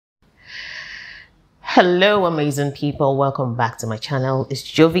Hello amazing people, welcome back to my channel. It's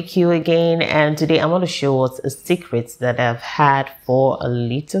JoviQ again, and today I want to show us a secret that I've had for a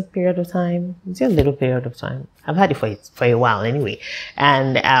little period of time. It's a little period of time. I've had it for a while anyway,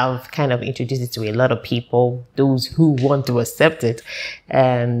 and I've kind of introduced it to a lot of people, those who want to accept it.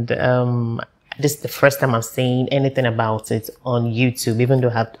 And this is the first time I'm saying anything about it on YouTube, even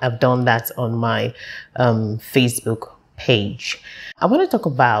though I've done that on my Facebook page. I want to talk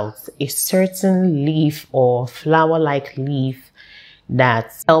about a certain leaf or flower-like leaf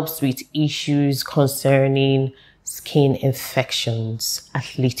that helps with issues concerning skin infections,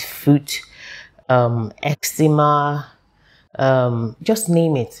 athlete foot, eczema, just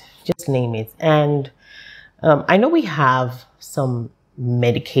name it, And I know we have some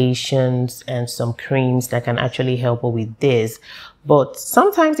medications and some creams that can actually help with this, but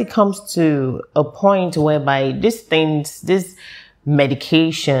sometimes it comes to a point whereby these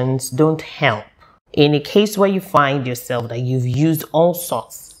medications don't help. In a case where you find yourself that you've used all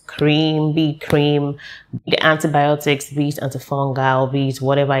sorts, be it antibiotics, be it antifungal, be it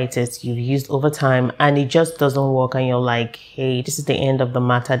whatever it is you've used over time, and it just doesn't work, and you're like, hey, this is the end of the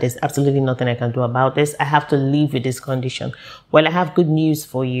matter, there's absolutely nothing I can do about this, I have to live with this condition. Well, I have good news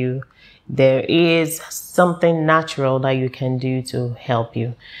for you. There is something natural that you can do to help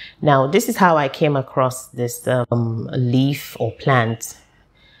you. Now, this is how I came across this leaf or plant.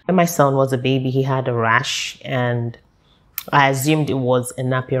 When my son was a baby, he had a rash, and I assumed it was a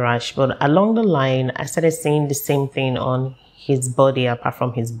nappy rash. But along the line, I started seeing the same thing on his body apart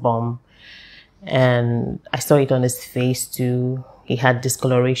from his bum. And I saw it on his face too. He had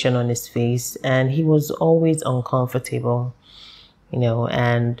discoloration on his face, and he was always uncomfortable,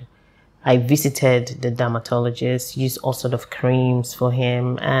 and I visited the dermatologist, used all sort of creams for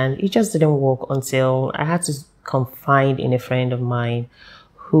him, and it just didn't work until I had to confide in a friend of mine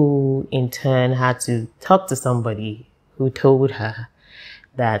who in turn had to talk to somebody who told her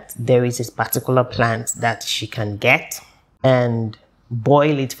that there is this particular plant that she can get and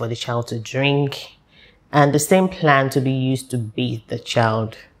boil it for the child to drink, and the same plant to be used to bathe the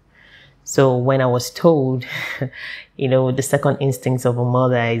child. So when I was told, the second instinct of a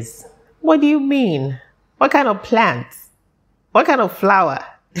mother is, what do you mean? What kind of plant? What kind of flower?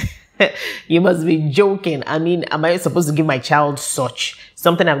 You must be joking. I mean, am I supposed to give my child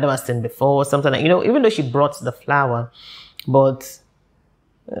something I've never seen before? Something like, even though she brought the flower, but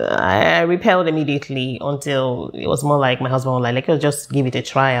I repelled immediately until it was more like my husband was like, let's just give it a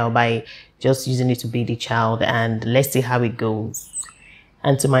trial by just using it to bathe the child, and let's see how it goes.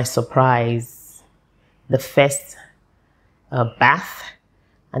 And to my surprise, the first bath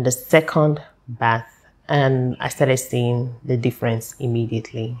and the second bath, and I started seeing the difference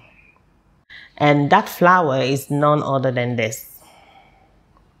immediately. And that flower is none other than this.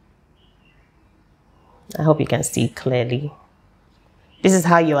 I hope you can see clearly. This is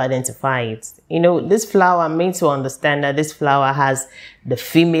how you identify it. This flower, I'm made to understand that this flower has the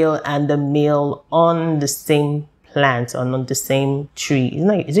female and the male on the same plant, or on the same tree. It's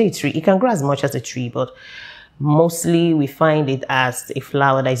not a tree. It can grow as much as a tree, but mostly we find it as a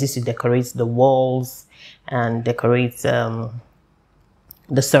flower that is used to decorate the walls and decorate the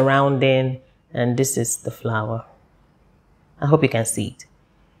surrounding, and this is the flower. I hope you can see it.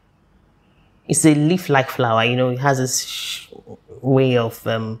 It's a leaf-like flower, it has this way of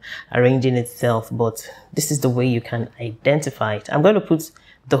arranging itself, but this is the way you can identify it. I'm going to put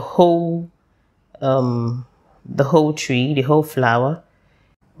the whole tree, the whole flower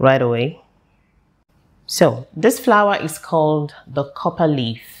right away. So this flower is called the copper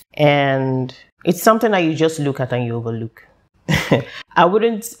leaf, and it's something that you just look at and you overlook. I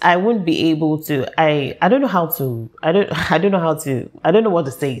wouldn't be able to, I don't know what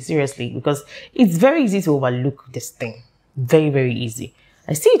to say, seriously, because it's very easy to overlook this thing. Very, very easy.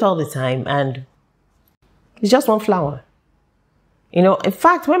 I see it all the time, and it's just one flower. In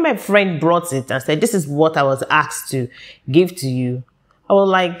fact, when my friend brought it and said, this is what I was asked to give to you, I was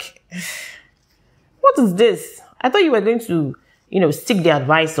like, what is this? I thought you were going to, seek the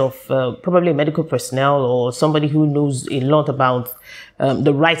advice of probably medical personnel or somebody who knows a lot about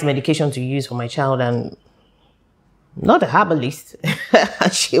the right medication to use for my child, and not a herbalist.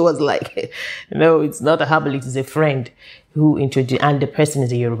 She was like, no, it's not a herbalist, it's a friend who introduced, and the person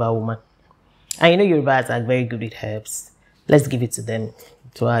is a Yoruba woman. And Yorubas are very good with herbs. Let's give it to them,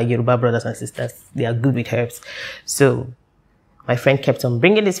 to our Yoruba brothers and sisters. They are good with herbs. So my friend kept on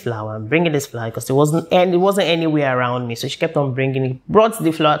bringing this flower because it wasn't anywhere around me. So she kept on bringing it, brought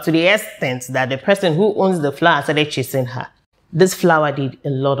the flower to the extent that the person who owns the flower started chasing her. This flower did a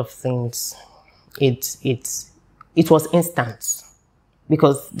lot of things. It was instant.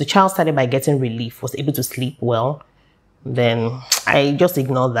 because the child started by getting relief, was able to sleep well. Then I just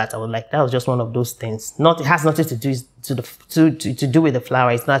ignored that. I was like, that was just one of those things. It has nothing to do to do with the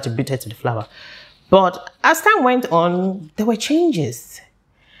flower. It's not attributed to the flower. But as time went on, there were changes.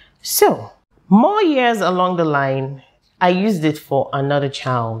 So more years along the line, I used it for another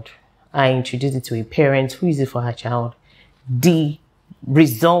child. I introduced it to a parent who used it for her child. The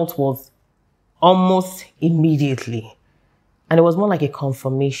result was almost immediately. And it was more like a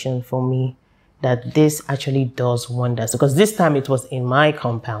confirmation for me that this actually does wonders, because this time it was in my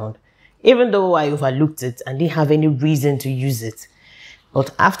compound, even though I overlooked it and didn't have any reason to use it. But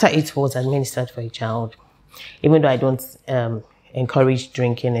after it was administered for a child, even though I don't encourage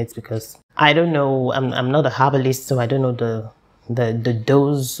drinking it, because I don't know, I'm not a herbalist, so I don't know the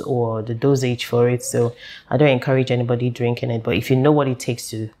dose or the dosage for it, so I don't encourage anybody drinking it. But if you know what it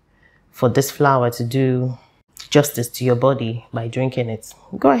takes for this flower to do justice to your body by drinking it,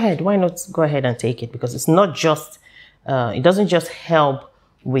 go ahead. Why not go ahead and take it? Because it's not just it doesn't just help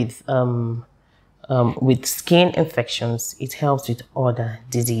with skin infections, it helps with other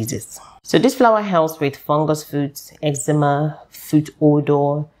diseases. So this flower helps with fungus foods, eczema, foot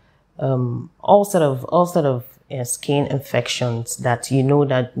odor, all sort of skin infections that you know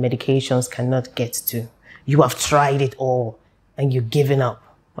that medications cannot get to. You have tried it all and you're giving up.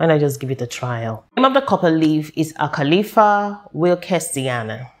 Why not just give it a trial? The name of the copper leaf is Acalypha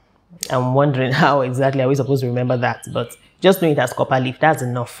wilkesiana. I'm wondering how exactly are we supposed to remember that, but just know it as copper leaf. That's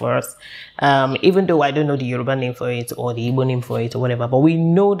enough for us. Even though I don't know the Yoruba name for it or the Igbo name for it or whatever, but we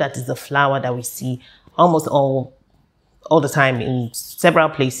know that it's a flower that we see almost all the time in several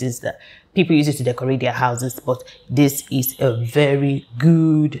places that people use it to decorate their houses. But this is a very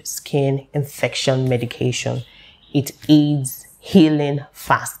good skin infection medication. It aids healing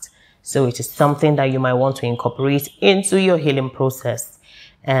fast. So it is something that you might want to incorporate into your healing process.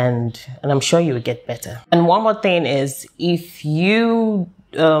 And I'm sure you will get better. And one more thing is, if you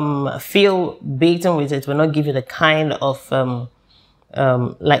feel beaten with it, will not give you the kind of will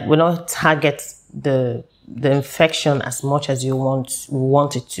not target the infection as much as you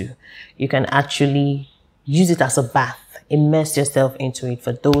want it to, you can actually use it as a bath. Immerse yourself into it.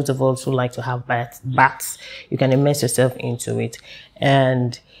 For those of us who like to have baths, you can immerse yourself into it.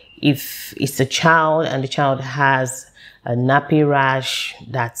 And if it's a child and the child has a nappy rash,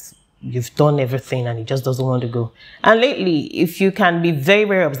 that's you've done everything and it just doesn't want to go. And lately, if you can be very,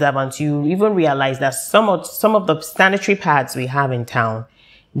 very observant, you even realize that some of the sanitary pads we have in town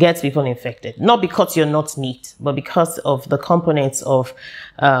gets people infected. Not because you're not neat, but because of the components of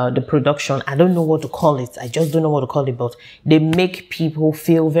the production. I don't know what to call it. I just don't know what to call it, but they make people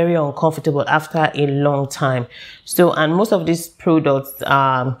feel very uncomfortable after a long time. So, and most of these products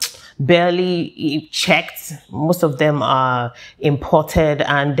are barely checked. Most of them are imported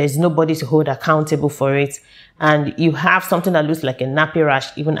and there's nobody to hold accountable for it. And you have something that looks like a nappy rash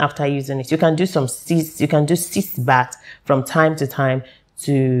even after using it. You can do some cysts, you can do cyst baths from time to time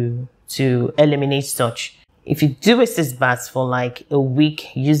to eliminate such. If you do a cyst bath for like a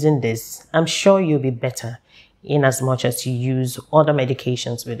week using this, I'm sure you'll be better in as much as you use other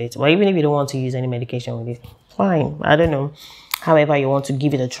medications with it. Or even if you don't want to use any medication with it, fine. I don't know. However you want to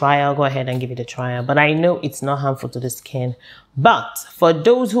give it a trial, go ahead and give it a trial. But I know it's not harmful to the skin. But for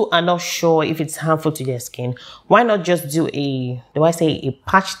those who are not sure if it's harmful to their skin, why not just do a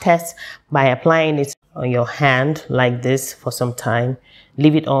patch test by applying it on your hand like this for some time.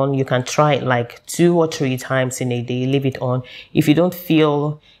 Leave it on. You can try it like 2 or 3 times in a day. Leave it on. If you don't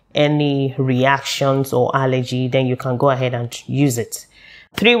feel any reactions or allergy, then you can go ahead and use it.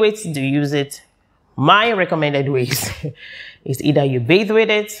 3 ways to use it. My recommended ways is either you bathe with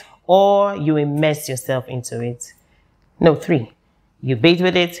it or you immerse yourself into it. No, 3. You bathe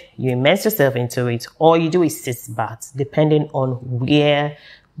with it, you immerse yourself into it, or you do a cyst bath, depending on where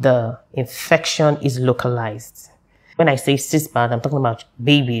the infection is localized. When I say cyst bath, I'm talking about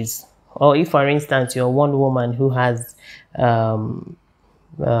babies. Or if, for instance, you're one woman who has, let me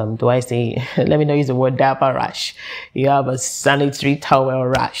not use the word diaper rash. You have a sanitary towel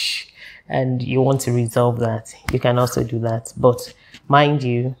rash and you want to resolve that, you can also do that. But mind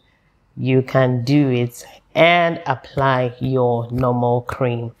you, you can do it and apply your normal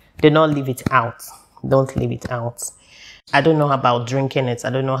cream. Do not leave it out. Don't leave it out. I don't know about drinking it. I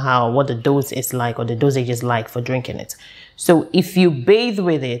don't know what the dose is like or the dosage is like for drinking it. So if you bathe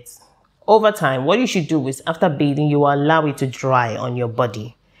with it, over time, what you should do is after bathing, you allow it to dry on your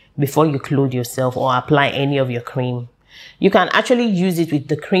body before you clothe yourself or apply any of your cream. You can actually use it with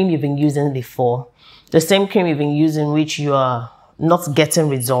the cream you've been using before. The same cream you've been using which you are not getting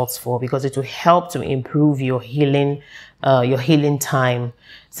results for, because it will help to improve your healing time.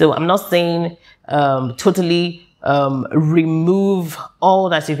 So I'm not saying totally remove all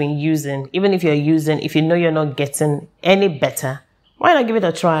that you've been using. Even if if you know you're not getting any better, why not give it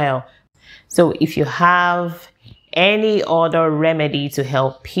a trial? So if you have any other remedy to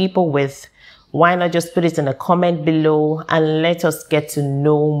help people with, why not just put it in a comment below and let us get to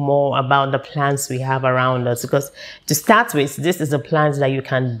know more about the plants we have around us. Because to start with, this is a plant that you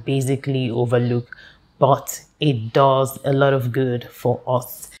can basically overlook, but it does a lot of good for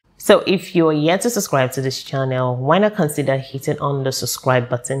us. So if you're yet to subscribe to this channel, why not consider hitting on the subscribe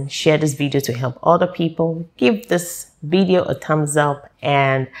button, share this video to help other people, give this video a thumbs up,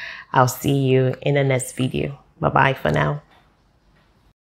 and I'll see you in the next video. Bye-bye for now.